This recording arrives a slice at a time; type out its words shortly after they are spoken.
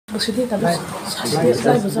Busidi tadi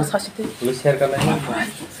sasite. Lu share kan lagi.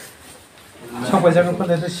 Sampai jangan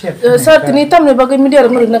pada itu share. Saat ini tamne bagai media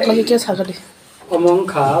orang nak lagi kia sagadi. Omong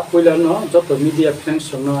kha puilano joto media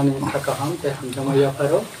friends sono ani thakaham te hamjamaya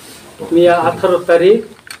paro. Mia 18 tarik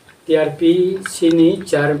TRP sini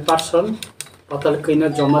chairperson Patal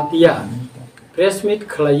Kanya Jamatia press meet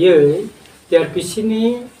khlaye TRP sini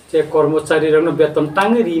je kormachari rano beton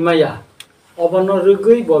tangi rimaya obono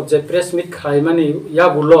rugui bo je press meet khlaimani ya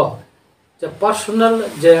bulo je personal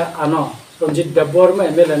je ano Ranjit Debbarma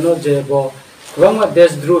MLA no je bo gwangma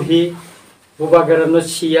desdrohi bubagara no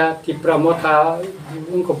sia tipra motha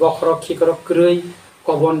unko bokhro khikro krui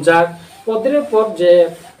kobonjak podre pod je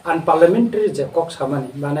unparliamentary je kok samani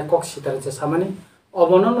bana kok sitar je samani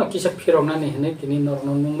obono no kisa phirokna ni hene tini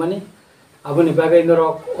norno nungmani aboni bagai noro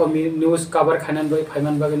omi news cover khanan boi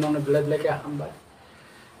phaiman bagai nono blad leke hamba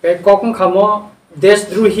kai kokon khamo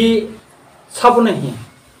desdrohi sabune hi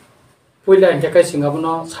puila enke kai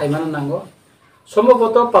singabono saimana nango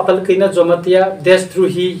সম্ভবত পাতাল কইনা জমাতিয়া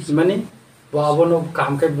দেশদ্রোহী হিমানি বাবনো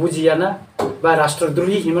কামকে বুঝিয়ানা বা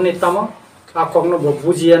রাষ্ট্রদ্রোহী হিমানি তাম আকগ্ন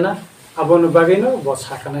বুঝিয়ানা আবনো বাগেনো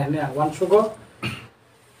বসাখানা হেনে আওয়ানসুগো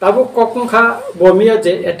তাবো ককনখা বমিয়া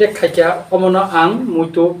যে এটেক খাইকা অমনা আং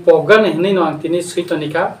মুইতো পগান হেনে ন আং তিনি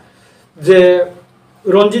সৈতনিকা যে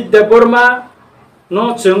রঞ্জিত দেববর্মা ন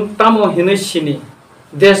जों তামো হেনে সিনি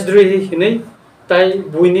দেশদ্রোহী হেনে তাই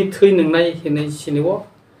বুইনি থৈ নংনাই হেনে সিনিও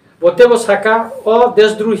Botebo saka o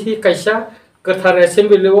desdrohi kaisa kathar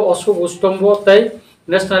assembly o Ashok Stambo tai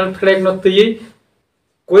national flag no tui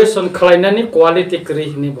question khlainani quality kri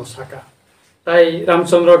hini bosaka tai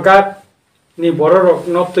Ramchandra Gat ni bororok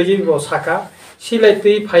no tui bosaka silai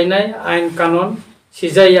tui phainai ain kanon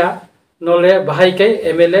sijaya nole bahai kai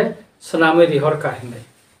MLA sanamai rihor ka hinai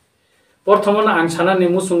porthomona ang sanani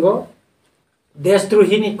musungo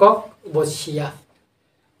desdrohi ni kok bosia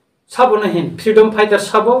সাবো Nahin freedom fighter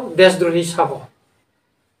সাবো দেশদ্রোহী সাবো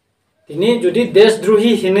তিনি যদি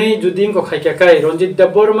দেশদ্রোহী হিনে যদি ইনকো খাইকা কাই রঞ্জিত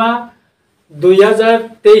দেববর্মা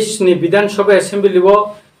 2023 नि विधानसभा assembly वो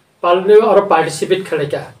पालले और participate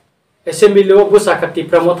खलेका assembly वो बुसाका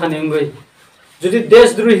टिप्रा मथानि अंगै যদি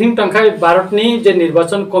দেশদ্রোহী टंखाय भारतनि जे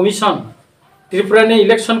निर्वाचन commission त्रिपुरानि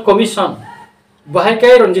election commission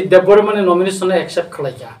बाहायकाय रঞ্জিত देबबर्मानि nomination accept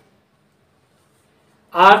खलाइका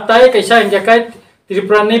are ताय कैसा इंजाकाय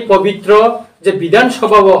त्रिपुरानि पवित्र जे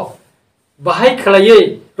विधानसभा वो बाहाय खलायै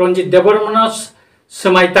रঞ্জিত देबबर्मा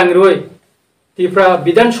समायतां रोय त्रिपुरा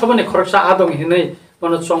विधानसभा नि खरसा आदं हिनै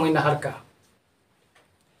मनो चंगिना हारका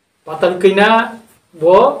पाताल कइना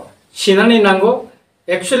बो सिनानि नांगो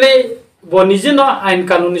एक्चुअली बो निजे न आइन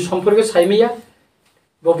कानुननि सम्पर्के साइमिया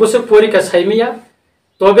बो बोसे परीक्षा साइमिया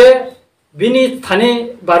तबे बिनि थाने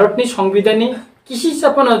भारतनि संविधाननि किसी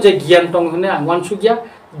सापनो जे ज्ञान दं होने आं वानसुगिया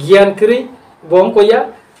ज्ञान करै बंकया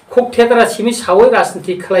खुक थेतरा सिमी सावै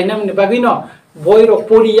राजनीति खलायनामनि बागैनो बयरो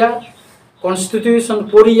परिया कन्स्टिट्यूशन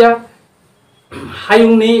परिया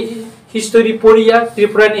हायुंनि हिस्टोरी परिया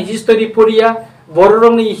त्रिपुरानि हिस्टोरी परिया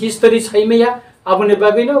बररंनि हिस्टोरी साइमिया आबनि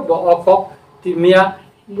बागैनो ब अखक तिमिया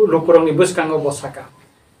लुकुरंनि बसकांगो बसाका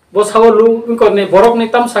बसाव लु इनकने बरकनि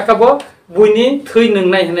ताम साकाबो बुइनि थै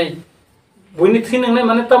नंनाय हनै बुइनि थै नंनाय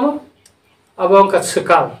माने तामो आबंका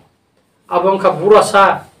सकाल आबंका बुरासा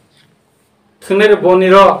थंनेर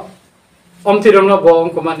बनिरो अमतिरंनो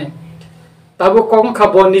बंको माने ताबो कंखा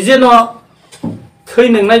ब निजे न थै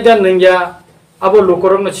नंनाय दा नंया आबो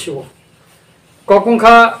लुकुरंनो छिवो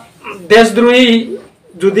ककंखा देशद्रोही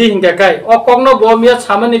जुदि हिंगाकाय अकंनो बमिया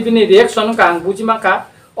सामानि बिनि रिएक्शन का आं बुजिमाका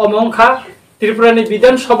अमंखा त्रिपुरानि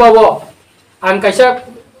विधानसभा वो आं कायसा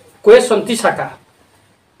question तिसाका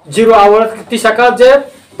 0 our तिसाका J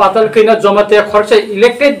Patal कइना Jamatia खरसे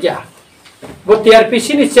elected गया वो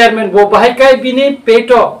TRPC नि चेयरमैन वो बाहायकाय बिनि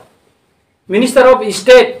पेटो मिनिस्टर ऑफ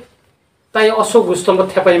स्टेट ताई अशोक स्तम्भ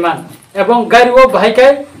थेपाइमान एवं गारि वो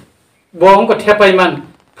बाहायकाय बंको थेपाइमान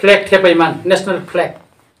फ्लैग थेपाइमान नेशनल फ्लैग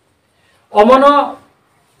अमनो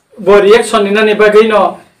बो रिएक्शन निनानि बागैनो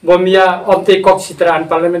बमिया अबते कक सित्रा आन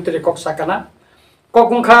पार्लियामेंटारि कक साकाना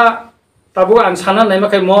ककंखा ताबो आं साना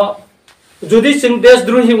नायमाखाय म जुदि जों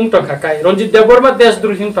देशद्रोही उंटंखाकाय रঞ্জিত देबबर्मा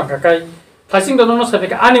देशद्रोही उंटंखाकाय थासिं दनो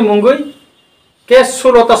साफेका आनि मुंगै केस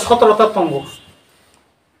 16ता 17ता तंगो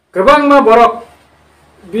गोबांमा बरक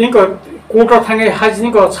बिंको कोर्टआव थाङै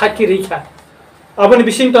हाजिनिको साखि रैखा आबनि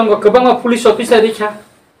बिसिं तंगो गोबांमा पुलिस अफिसार रैखा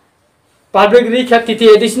पाब्लिक रैखा तिति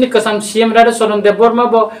एडिसनि कसम सीएम राडा सरन देबबर्मा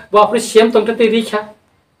बो बाफ्रि सीएम तंगते रैखा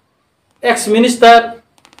एक्स मिनिस्टर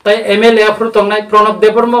ताई MLA फ्रु तंगनाय प्रणब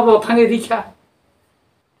देबबर्मा बो थाङै रैखा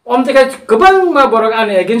अमतेका गोबांमा बरक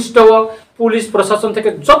आनि एगेन्स्ट पुलिस प्रशासन থেকে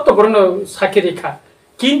যত বড় সাকি রেখা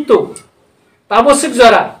কিন্তু আবশ্যক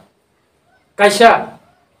যারা কাইসা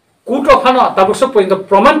kuto phano tabuk so point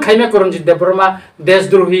proman khaime koron ji Debbarma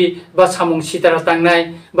desdrohi ba samung sitara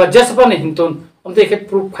tangnai ba jesapane hintun omte ke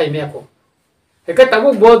proof khaime ko ekai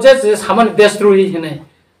tabuk bo je saman desdrohi hine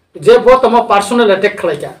je bo tama personal attack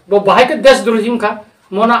khlaika bo bahai ke desdrohi kha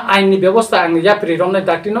mona aini ব্যবস্থা ang yapri romnai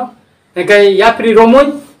daktino ekai yapri romoi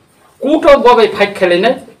kuto bo bai fight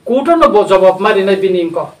khelene kuto no bo jawab mari nai bini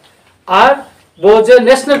ko ar bo je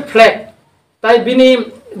national flag tai bini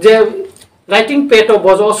je writing peto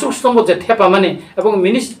bojo Ashok Stambo je thepa mane ebong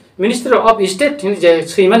minister of state hin je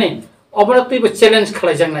seimane obona tuibo challenge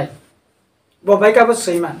khlai jangnai bo baika bo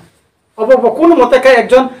seiman obo bo kono mote kai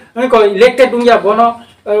ekjon ko elected ungya bono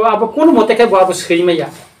abo kono mote kai bo abo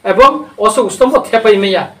seimaya ebong Ashok Stambo thepai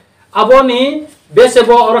meya aboni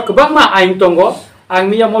besebo ora kubangma ain tongo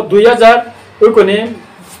angmiya mo 2000 ukone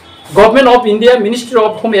government of India Ministry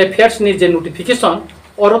of Home Affairs ni je notification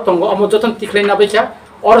oro tongo amo joton tiklai na bekha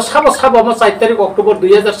और साबो म 4 तारिख October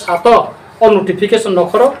 2007 और notification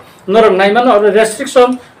नखरो Narang नाइमान और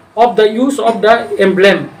restriction of the use of the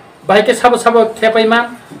emblem बाइके साबो थेपाइमा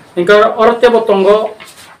इंकर और तेबो तंगो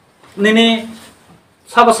निनी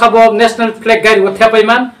साबो national flag गाड़ी वो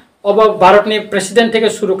थेपाइमा अब भारत ने प्रेसिडेंट के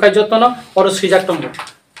सुरक्षा जतन और सिजाक तंगो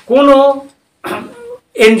कोनो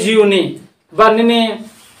एनजीओ नि बा निनी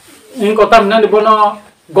इनको तामना बनो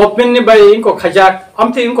गवर्नमेंट नि बाय इनको खजाक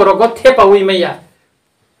अमते इनको रगत थेपाउइ मैया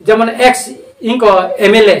যেমন এক্স ইনকো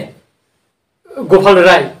MLA গোপাল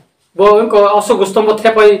রায় বো ইনকো Ashok Stambo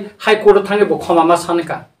থেপাই হাই কোর্ট থাঙ্গে বো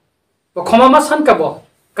ক্ষমামা সানকা বো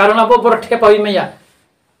কারণ আবো বড় থেপাই মেয়া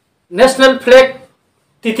ন্যাশনাল ফ্ল্যাগ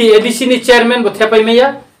তিতি এডিসি নি চেয়ারম্যান বো থেপাই মেয়া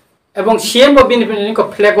এবং সিএম বো বিন ইনকো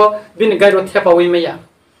ফ্ল্যাগ বো বিন gyro থেপাই Mia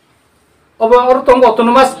of or তঙ্গ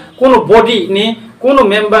autonomous কোন বডি নি কোন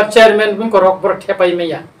মেম্বার চেয়ারম্যান বিনকো রক বড় থেপাই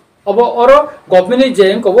মেয়া अब और गवर्नमेंट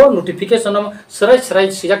जे को नोटिफिकेशन सराय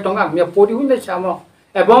सिजाक दंग आमिया परि हुइ नायसामो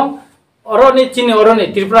एवं अरनि चिनि अरनि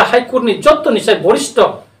त्रिपुरा हाईकोर्ट नि जत्त निसाय वरिष्ठ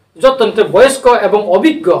जत्तनते वयस्क एवं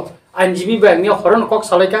अभिज्ञ आइनजीबी बांगनि हरन कक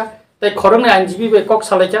सालायका ताइ खरंनि आइनजीबी बे कक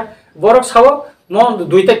सालायका बरक साव म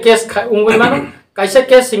दुइटा केस उंगै मानो काइसा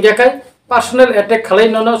केस सिंगाकाय पर्सनल अटैक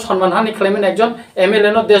खालायनो सन्मानहानि खालायमन एकजन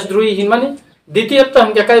MLA नो देशद्रोही हिनमानि द्वितीयत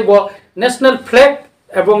हंगाकाय बो नेशनल फ्लैग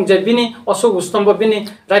এবং যে বিনি Ashok Stambo বিনি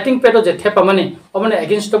রাইটিং পেডো যে থেপা মানে অমনে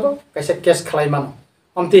এগেইনস্ট হবো কাইসা কেস খালাই মানো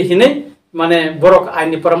অমতি হিনে মানে বরক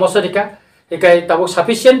আইনি পরামর্শ দিকা একাই তাবো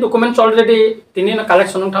সাফিসিয়েন্ট ডকুমেন্টস অলরেডি তিনি না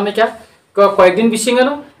কালেকশন থামিকা কয়েকদিন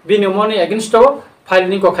বিসিংনো বিনি মনি এগেইনস্ট হবো ফাইল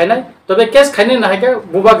নি খাইনাই তবে কেস খাইনে না হাইকা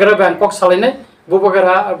বুবাগরা ব্যাংক কক সালাইনাই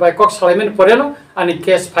বুবাগরা বাই কক সালাইমেন পরেনো আনি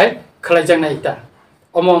কেস ফাইল খালাই জাংনাই ইতা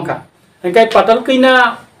অমংকা একাই পাতাল কইনা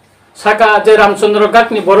সাকা যে রামচন্দ্র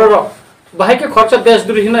গাটনি বড়র बाहाय के खर्च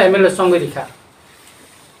देशद्रोही न MLA संग रिखा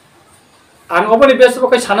आं अबनि बेसबो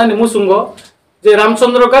कै सानानि मुसुंगो जे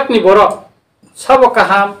रामचंद्र गाटनि बरक साबो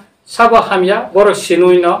काहाम साबो हामिया बरक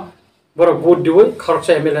सिनुइ न बरक बुद्धिवै खर्च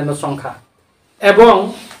MLA न संखा एवं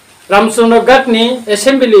रामचंद्र गाटनि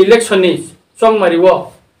एसेम्बली इलेक्शन नि संगमारिवो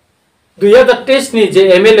 2023 नि जे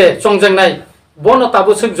MLA संजंनाय बन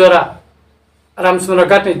ताबो सुक जरा रामचंद्र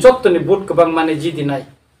गाटनि जत्तनि बुट गोबां माने जिदिनाय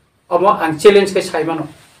अब आं चेलेन्ज के साइमानो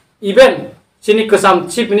इवेन चिनी कसाम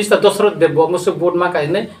चीफ मिनिस्टर दशरथ देव मुसु बोर्ड मा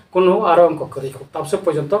काइने कुनु आरो अंक करिखो ताबसे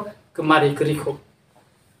पर्यन्त कुमारी करिखो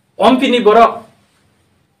अम्पिनी बरक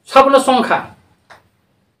साबन संखा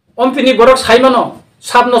अम्पिनी बरक साइमानो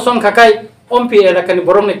साबन संखा काई अम्पि एलाकानि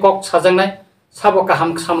बरमनि कक साजंनाय साबो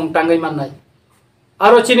काहाम सामुं टांगै माननाय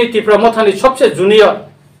आरो चिनी त्रिपुरा मथानि सबसे जूनियर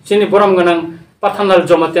चिनी बरम गनां पाथानाल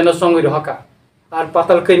जमातेनो संगै रहका आर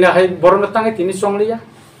पाताल कैना हाय बरनो टांगै तिनि संगलिया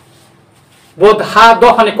bod ha do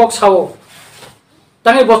hani kok sawo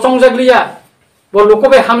tangi bosong jaglia bo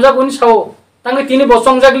lokobe hamza guni sawo tangi tini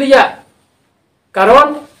bosong jaglia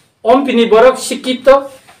karon ompini borok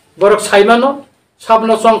sikito borok saimano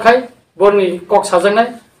sabno songkhai borni kok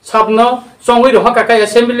sajangnai sabno songoi roha kakai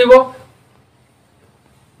assembly bo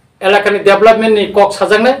elakani development ni kok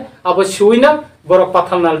sajangnai abo suina borok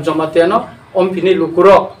pathanal jamatia ompini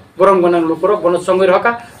lukuro borong gonang lukuro bono songoi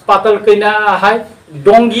roha patal kaina hai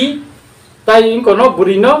dongi তাই ইনকো ন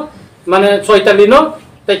বুড়িনো মানে চৈতালিনো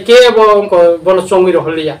তাই কে বনো চঙ্গির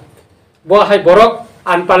হলিয়া ব high বরক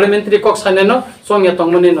আন parliamentary cock সানেনো চঙ্গিয়া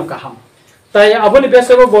তংমনি ন কাহাম তাই আবনি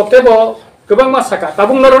বেসেবো বতেবো गोबां मासाका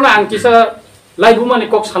ताबुं नरना आं किसा लाइबु माने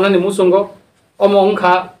কক सानानि मुसुंगो अम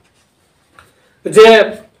अंखा जे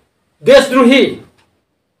देशद्रोही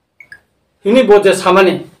हिनि बजे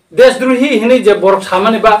सामानि देशद्रोही हिनि जे बरक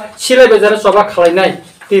सामानि बा सिलाय बेजार सभा खालायनाय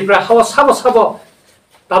तिफ्रा हावा साबो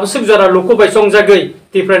ताबसिक जरा लोको बायसं जागै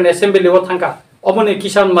तिफ्रान एसेम्बली व थांका अबनि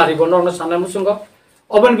किसान मारि बनरनो साना मुसुंगो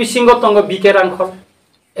अबन बिसिंगो तंग बिके रांखल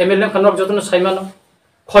MLA खनक जतन साइमानो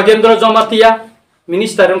Khagendra Jamatia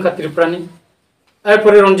minister ang Tripurani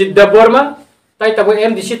erpore Ranjit Debbarma tai tabo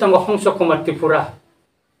MDC tango Ashok Kumar Tripura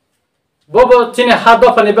bobo chini hado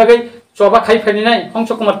pani bagai choba khai phani nai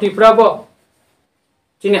Ashok Kumar Tripura bo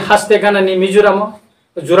chini haste gana ni Mizoram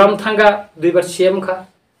Juram thanga duibar CM kha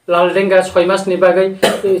laldenga 6 mas ni bagai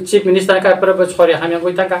chief minister ka perba chori hamya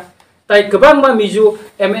goi tanga tai gobang ma Mizo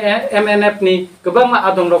MNF ni gobang ma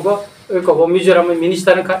adong rogo ko Mizoram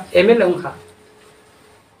minister ka MLA kha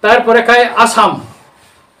tarpore kai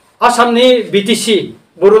Assam ni BTC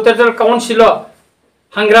Burutetel Council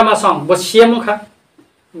Hangrama Song bo CM kha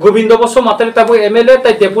Gobindo Boso matari tabu MLA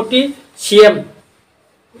tai deputy CM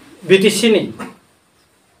BTC ni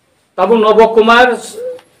tabu Nobo Kumar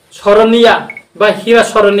Soroniya ba Hira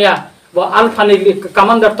Soroniya bo Alfani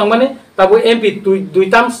commander tongmane tabu MP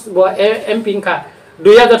duitam bo MP kha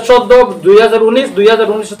 2014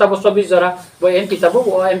 2019 tabu 24 jara bo MP tabu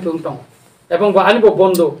bo MP untong ebong bo ani bo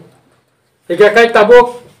bondo egakai tabu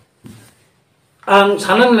ang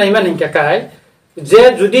sanan naiman hingkakai je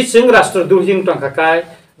judi sing রাষ্ট্রদ্রোহী টঙ্কাkai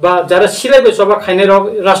ba jara silai be soba khaine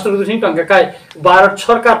রাষ্ট্রদ্রোহী টঙ্কাkai Bharat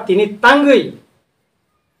Sarkar tini tangui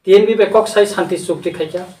TNB be kok sai shanti chukti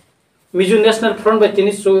khaika Mizo National Front by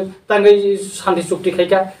tini tangui shanti chukti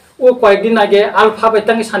khaika o koyekdin age Alpha by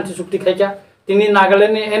tangi shanti chukti khaika tini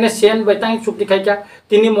Nagaland ni NSCN by tangi chukti khaika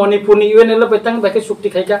tini Manipur ni UNL by tangi by chukti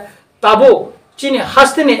khaika tabo chini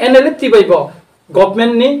hastini NLFT by bo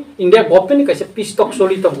government ni India government ni kaise peace talk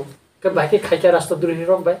soli tabo ke baike khaika রাষ্ট্রদ্রোহী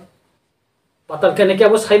rok bai Patal Kanya ke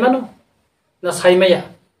abo saimano na saimaya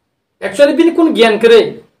actually bini kun gyan kare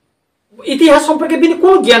ইতিহাস সম্পর্কে বিনি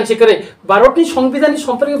কোন জ্ঞান সে করে ভারতের সংবিধান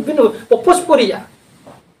সম্পর্কে বিনি অপোজ করিয়া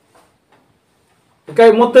কাই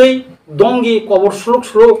মতই দঙ্গি কবর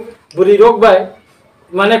শ্লোক বুড়ি রোগ বাই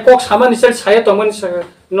মানে কক সামানি সেল ছায়া তমনি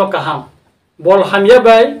ন কাহাম বল হামিয়া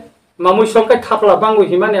বাই মামুই সংকাই থাপলা বাঙ্গু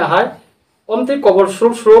হিমানে হাই অমতে কবর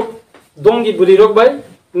শ্লোক দঙ্গি বুড়ি রোগ বাই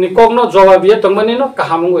নি কক ন জবাবিয়া তমনি ন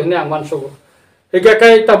কাহাম হেনে আমান সব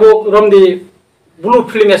হেগাকাই তাবো রমদি ব্লু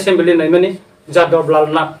ফিল্ম অ্যাসেম্বলি নাই মানে Jadablal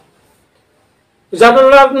Nath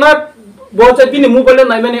Jadolal na boja bini mobile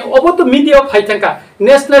nai mane oboto media phaitangka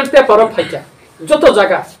national paper phaika joto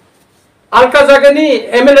jaga alka jaga ni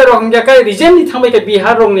MLA rohingya kai region ni thamai ka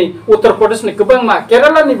Bihar rongni Uttar Pradesh ni gobang ma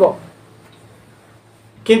Kerala ni bo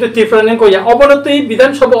kintu tifranen ko ya obolotoi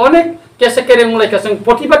bidhan sabha onek kese kereng lai kasang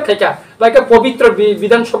potibad khaika baika pavitra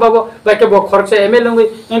bidhan sabha bo baika bo khorcha MLA ngi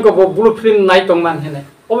enko bo blue film nai tongman hene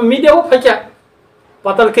ob media bo phaika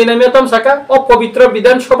Patal Kanya Jamatia saka o pavitra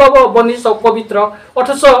bidhan sabha bo boni so pavitra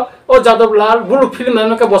othoso o Jadolal blue film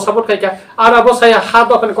nanka bosapot khaika ara bo saya hat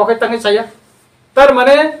okhane kokai tangi saya tar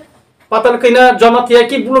mane Patal Kanya Jamatia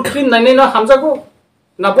ki blue film nai na hamjago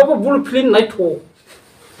na bo blue film nai tho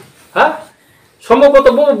ha সম্ভবত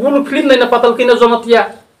blue film nai na Patal Kanya Jamatia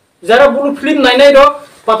jara blue film nai ro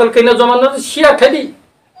Patal Kanya Jamatia share khadi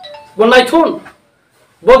bo nai thon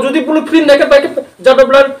bo jodi blue film nai ka baike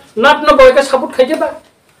Jadolal nut না বয়কে support খাইতে বা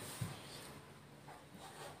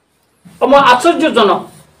আমা আশ্চর্যজনক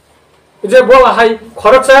যে বলা হয়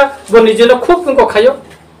খরচা ব নিজেলে খুব কম খাইও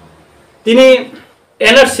তিনি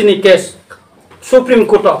এনআরসি নি কেস সুপ্রিম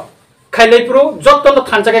কোর্ট খাইলাই পুরো যতন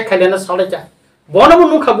থানজাকে খাইলেনা সালাইকা বনবু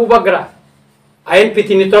নুখা বুবাগ্রা আইএনপি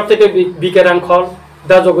তিনি তরফ থেকে বিকেরাং খল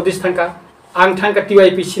দা জগদীশ থাঙ্কা আং থাঙ্কা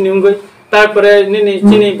টিআইপি সিনিউঙ্গই তারপরে নিনি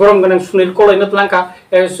চিনি গরম গরম Sunil কলাইনত লাঙ্কা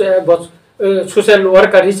social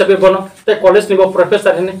worker hisabe bono te college ni bo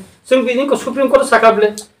professor hene sing bini ko supreme court sakable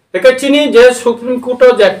eka chini je supreme court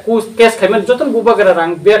je case khaiman joton bubagara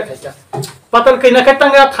rang ber khaja Patal Kanya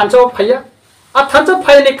khatanga thancho phaya a thancho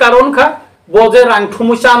phayni karon kha boje rang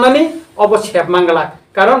thumusa anani obo chep mangala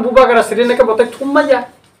karon bubagara sirine ke botai thumaya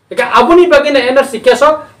eka abuni bagina NRC case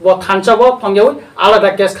bo thancho bo phangeu alada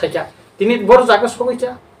case khaja tini bor jaga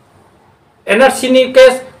sogoicha NRC ni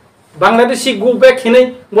case Bangladeshi go back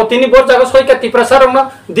hinai botini bor jaga soika tiprasarangma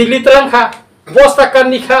Delhi trangkha bosta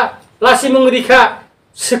kanikha lasimungri kha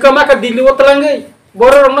sikama ka Delhi otlangai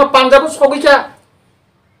bororangna Punjab sogicha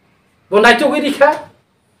bonaitu giri kha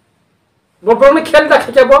bororna khel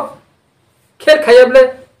dakha bo khel khayable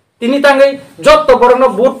tini tangai jotto bororna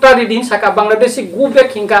butta reading saka Bangladeshi go back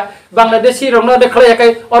hinka Bangladeshi rongna dekhlaya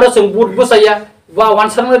kai orosung boot bosaya ba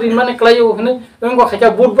wansarna rinmane klayo hne engko khaika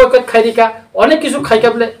boot boycott khairika onek kisu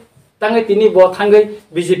khaikable tangai tini bo thangai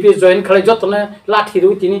BJP join khalai jotna lathiru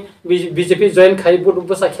tini BJP join khai boot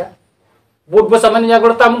bosa mane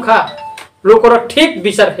yagor tamukha lokor ঠিক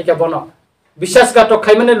বিচার খাইকা বন বিশ্বাসঘাতক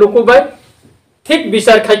খাই মানে লোক by ঠিক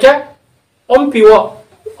বিচার খাইকা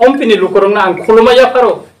অম্পিনি লোকরং না আং খুলমায়া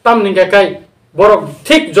পারো তামনিঙ্গা কাই বরক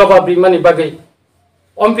ঠিক জবাব মানে বাগৈ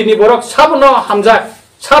অম্পিনি বরক সাবন হামজা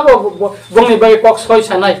সাব বংনি বাই কক ছয়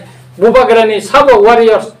সানাই bubagrani sabo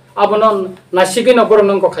warriors abonon nasigino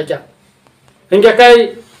borong ko khaja hingga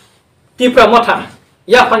kai tipra motha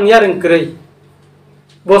yapang yareng krei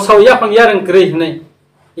bosau yapang yareng krei nei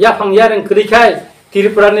yapang yareng krei khai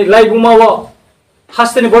tirprani laibumawo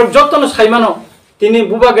hasteni bor jottono saimano tini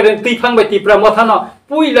bubagrani tifang bai tipra motha no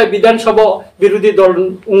puila bidan sabha birodi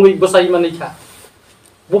dol ungui bosai manikha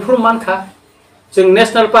bufru mankha जों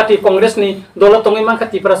national party Congress नि दल तंगै मानखा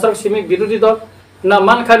tipra सरक सिमी बिरोधी दल ना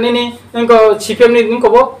मानखा निनि इनको CPM नि इनको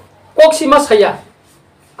बो कोक सीमा साया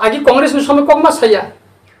आगि कांग्रेस नि समय कोक मा साया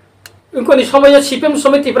इनको नि समय सीपीएम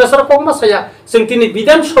समय tipra सरक कोक मा साया जों तिनि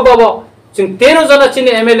विधान सभा बो जों 13 जना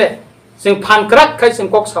चिनि एमएलए जों फानक्राक खाय जों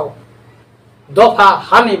कोक साव दफा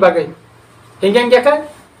हानि बागै हिंगें गेखा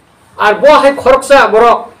आर बो हाय खरकसा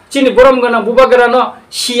बरक चिनि बरम गना बुबागरा न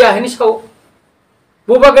Siya हेनि Sao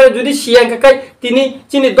bubaga judi siang kakai tini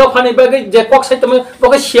cini dofani bagai je kok sai teme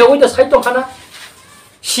boga siawi da sai tongkana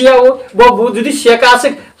siawo bo bu judi siaka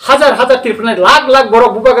asik hajar tirpana lakh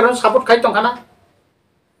borok bubaga support khai tongkana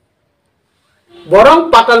borong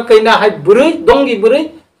patal kaina hai burui dongi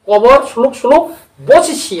burui kobor suluk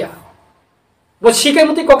bosi sia bo sikai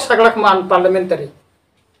muti kok saglak man parliamentary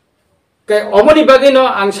ke omoni bagai no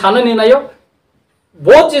ang sanani nayo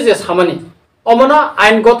bo je samani omona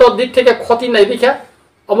আইনগত দিক থেকে ক্ষতি নাই বিখা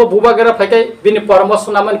अब बुबागरा फाइकाय बिनि परामर्श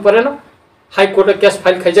नामानि परेनो high court case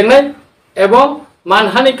file खाइजंनाय एवं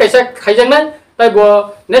मानहानि कैसा खाइजंनाय ताइ बो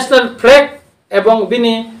नेशनल फ्लैग एवं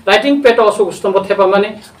बिनि राइटिंग पेट अशोक स्तम्भ थेपा माने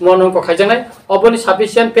मनंको खाइजंनाय अबनि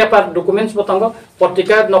सफिशिएंट पेपर डकुमेंट्स बतंग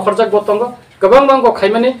पत्रिका नखरजाक बतंग गोबां बांगो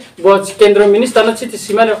खाइमाने बो केन्द्र मिनिस्टार चिटि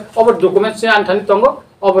सिमाने अब डकुमेंट्स आन्थानि तंग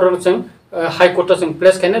अबरन जों हाई कोर्ट जों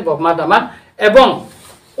प्लेस खाइनाय बमा दामा एवं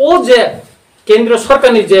ओ जे केन्द्र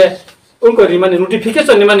सरकारनि जे उनको रिमानि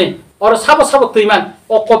नोटिफिकेशन निमानि और साबो तैमान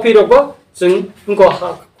ओ कपि रगो जों उनको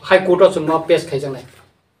हाई कोर्ट जों मा पेश खाइजंनाय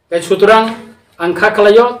गाय सुतरां आंखा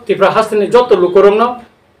खालायो तिफ्रा हास्तिनि जत लुकरंनो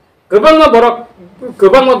गोबां बरक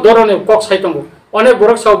गोबां दरने कक साइतंगो अनेक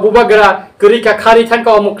बरक साव बुबागरा गरिका खारि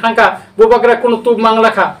थांका अमुक थांका बुबागरा कुनु तु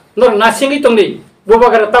मांगलाखा नर नासिंगि तंगि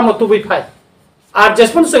बुबागरा तामो तुबै फाय आर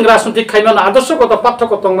जेसपन जों राजनीतिक खाइमान आदर्शगत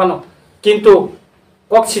पाठ्यक तंगमानो किन्तु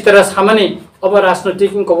कक सितरा सामानि अब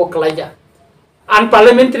राजनीतिक को कलाइया आन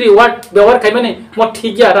पार्लियामेंट्री वार्ड व्यवहार खाइमाने म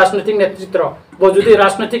ठीक गया राजनीतिक नेतृत्व बो जुदी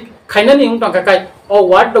राजनीतिक खाइनानि उंग टंका काय ओ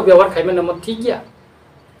वार्ड व्यवहार खाइमाने म ठीक गया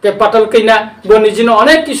के पाटल कैना बो निजिनो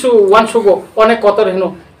अनेक किसु वानसुगो अनेक कतर हेनो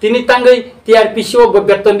तिनि तांगै टीआरपीसी ओ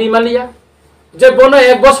बेतन दिमालिया जे बोनो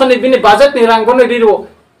एक बसनि बिनि बाजेट नि रां बोनो रिरो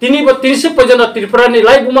तिनि बो 30 पर्यन्त त्रिपुरानि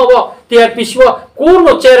लाई बुमाबो टीआरपीसी ओ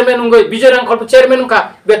कोनो चेयरमैन उंगै विजय रांखल चेयरमैन का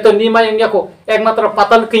बेतन दिमायंगयाको एकमात्र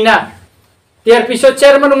पाटल कैना टीआरपीसी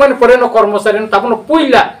चेयरमैन मन परेनो कर्मचारी ताबनो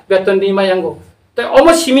पुइला बेतन दिमायंगो त अम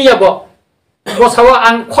सिमिया बो बसावा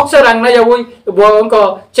आं खक्सा रांनायावै बो अंक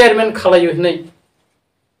चेयरमैन खालायो नै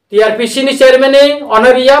टीआरपीसी नि चेयरमैन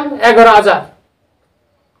ऑनरियम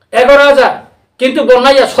 11000 किंतु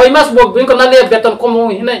बनाया 6 मास बो बिंको नालिया बेतन कमो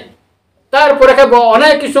हिनै तार परे के बो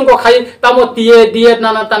अनेक किसुम को खाइ तामो टीए डीए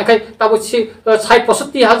नाना तान खाइ ताबो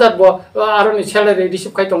 60-65,000 बो आरोनि सैलरी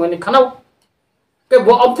रिसिभ खाइ तंगनि खानाव के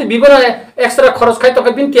बो अपति बिबन एक्स्ट्रा खरच खाइ तक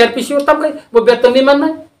बिन टीआरपीसी तम खाइ बो बेतन नि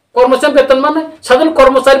मान्नाय कर्मचारी बेतन मान्नाय साधारण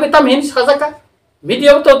कर्मचारी बे तम हिन साजाका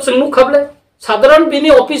मीडिया तो जों खबले साधारण बिनि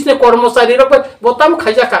ऑफिस ने कर्मचारी र बो तम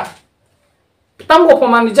खाइजाका तम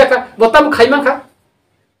अपमान जाका बो तम खाइमाखा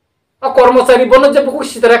आ कर्मचारी बन जे बो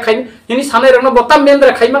सितरा खाइ हिनि सानाय रन बो तम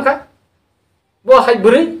मेन्द्र खाइमाखा बो हाइ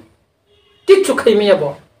बुरै किछु खाइमिया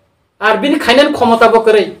बो आर बिनि खाइनान क्षमता बो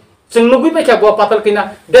करै जों नुगैबायखा बो पातल किना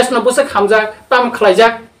देश न बोसे खामजा तम खलाइजा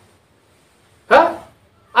हा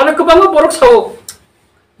आरो गोबां बरक साव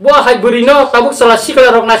बो हाइ बुरै न ताबुक सला सिकला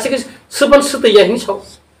रक नासिक सबन सतैया हिनि साव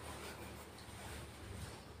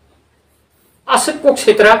आसे कोक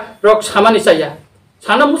क्षेत्र रक सामानि जाया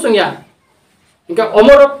साना मुसंया इनका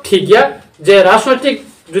अमर ठीकया जे राजनीतिक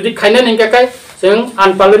जुदि खाइनान इनका काय जों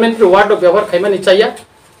आन पार्लियामेंट्री वार्ड व्यवहार खाइमानि जाया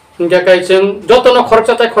इनका काय जों जतन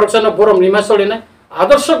खरचा बरम निमा सलिनाय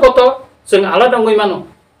आदर्शगत जों आलादा गयमानो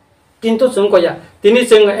किन्तु जों कया तिनि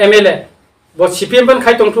जों एमएलए बो सीपीएम पन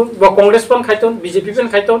खाइतंथु बो कांग्रेस पन खाइतन बीजेपी पन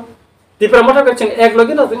खाइतन दिप्रा मथा जों एक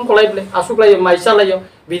लगे न जों कलाइबले आसुकलायो माइसालायो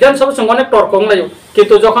विधानसभा जों अनेक तर्कंलायो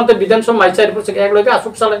किन्तु जखन त विधानसभा माइसारिफोर जों एक लगे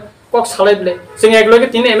आसुक सालाय कक सालाइबले जों एक लगे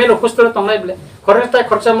तिनि एमएलए उपस्थित तंलाइबले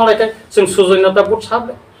खरचा मालायखाय जों सुजन्यता बुट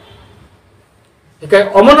साबले इकाय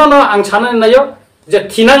अमनन आं साननाय नायो जे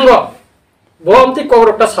थिनांगो बमति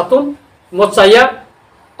कवरटा सातुन मचाया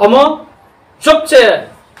अम सबसे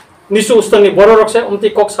निसु उस्तनि बर रक्से अमति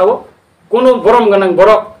कक सावो कोनो बरम गनां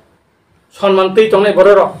बरक सम्मान तै तंनाय बर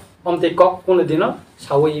रक अमति कक कोनो दिन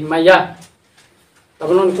सावै माया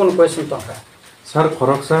तबन कोनो question तंका sar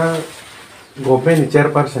phoroksa government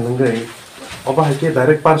chairperson ngai oba haike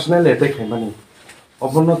direct personal attack haimani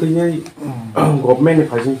obono tei government ni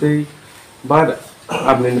phajing tei ba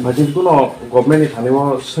apni ni phajing kuno government ni thanimo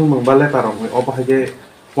sungmung ba letter rok oba haike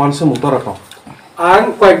one sumung torato ang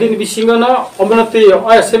কয়েকদিন বিসিঙ্গনো অবনতি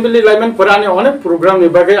assembly লাইমেন্ট পরানি অনেক programme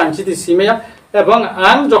বিভাগে আনছিতি সিমেয়া এবং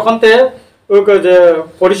আং যখনতে যে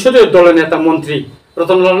পরিষদীয় দলের নেতা মন্ত্রী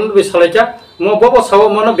রতনলাল বিশালাইকা ম বব সাব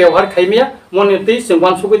মন ব্যবহার খাইমিয়া মনতি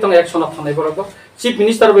সিংবান সুগৈ তং একশন থানাই বরব চিফ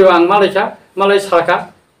মিনিস্টার বি আং মালাইকা মালাই সাকা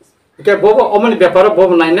কে বব অমনি ব্যাপার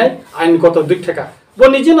বব নাইনাই আইনগত দিক থেকে ব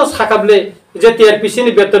নিজে ন সাকাবলে যে টিআরপিসি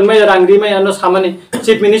নি বেতন মাই রাংরি মাই আনো সামানি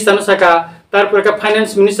চিফ মিনিস্টার সাকা তারপরে কা ফাইনান্স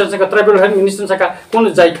মিনিস্টার সাকা ট্রাইবেল হেলথ মিনিস্টার সাকা কোন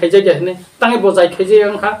যাই খাইজে গেনে তাঙ্গে ব যাই খাইজে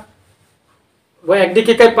আংখা ব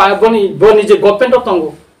একদিকে কাই পাবনি ব নিজে গভর্নমেন্ট তঙ্গ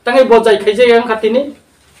তাঙ্গে ব যাই খাইজে আংখা তিনি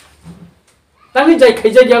তাঙ্গে যাই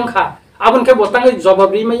খাইজে আংখা আবন কে ব তাঙ্গে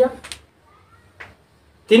জবাব রি মাইয়া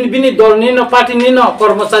তিনি বিনি দল নি ন পার্টি নি ন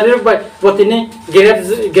কর্মচারী বাই ব তিনি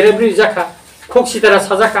গেরেবরি জাখা খুক সিতারা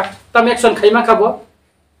সাজাখা তাম অ্যাকশন খাইমা খাবো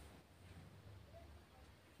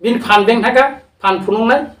বিন ফান বেং থাকা ফান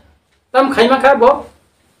ফুনুংনাই তাম খাইমা খাবো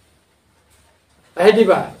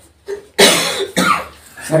হেদিবা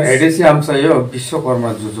স্যার এডিসি আমসাयो বিশ্বকর্মা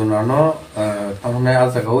যোজনা ন তামনে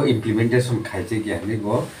আজাগাও ইমপ্লিমেন্টেশন খাইছে গিয়ানি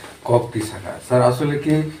গো কপ কি সাকা স্যার আসলে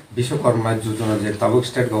কি বিশ্বকর্মা যোজনা যে তাবুক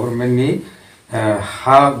স্টেট গভর্নমেন্ট নি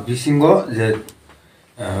হা বিসিঙ্গ যে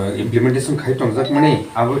ইমপ্লিমেন্টেশন খাইতং জাক মানে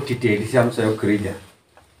আবো টিটি এডিসি আমসাयो করিয়া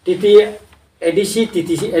টিটি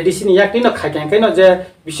এডিসি নি ইয়াকনি ন খাইকাং কাইন যে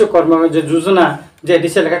বিশ্বকর্মা যে যোজনা যে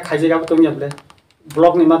এডিসি লেখা খাইজে গাবো তুমি আপলে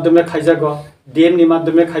ব্লক নি মাধ্যমে খাইজাগো ডিএম নি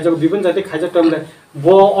মাধ্যমে খাইজাগো বিভিন্ন জাতি খাইজাগো তমলে ব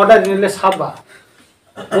অর্ডার নিলে সাবা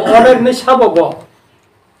ব অর্ডার নি সাবা ব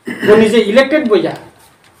নিজে ইলেক্টেড বইয়া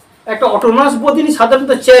একটা অটোনমাস বডি নি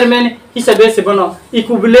সাধারণত চেয়ারম্যান হিসাবে সেবন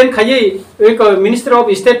ইকুইভ্যালেন্ট খাইয়ে এই মিনিস্টার অফ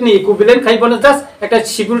স্টেট নি ইকুইভ্যালেন্ট খাইবন জাস্ট একটা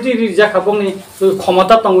সিকিউরিটি রিজা খাবংনি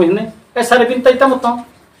ক্ষমতা তংগইনে এ সারে বিন তাইতা মত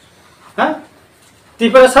হ্যাঁ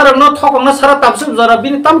তিপা সারা ন থকংনা সারা তাবসু জরা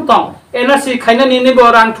বিন তামতং এনআরসি খাইনা নিনি ব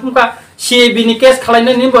রাং ঠুমকা সিএবি নি কেস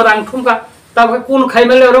খালাইনা নি ব রাং ঠুমকা তাবো কোন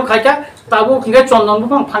খাইমেলে রং খাইকা তাবো কিনে চন্দন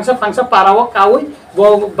বুফাং ফাংসা ফাংসা পারাও কাউই ব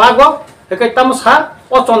বাগো হেকে তামসা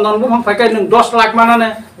ও চন্দন বুফাং ফাইকা নং 10 লাখ মানানে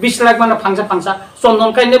 20 লাখ মানা ফাংসা ফাংসা চন্দন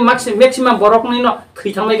কাইনে ম্যাক্সিমাম বরক নি ন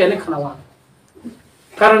থৈথামাই গানে খানাवा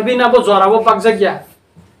কারণ বিনাবো জরাবো বাগজাগিয়া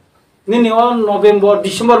নিনি অ নভেম্বর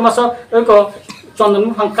ডিসেম্বর মাস ঐক চন্দন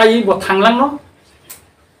বুফাং কাই ব থাংলাং ন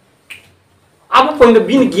আবো পইনো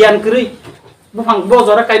বিন জ্ঞান করি বুফাং ব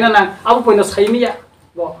জরা কাইনা না আবো পইনো সাইমিয়া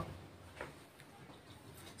ব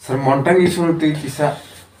স্যার মন্টাং ইসুনতেই কিসা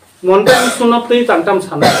মন্টাং ইসুনতেই তাंटाम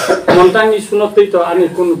সানা মন্টাং ইসুনতেই তো আনি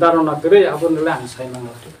কোন ধারণা করে আবো নলে আন সাইমাং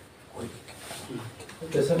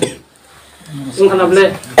ওকে স্যার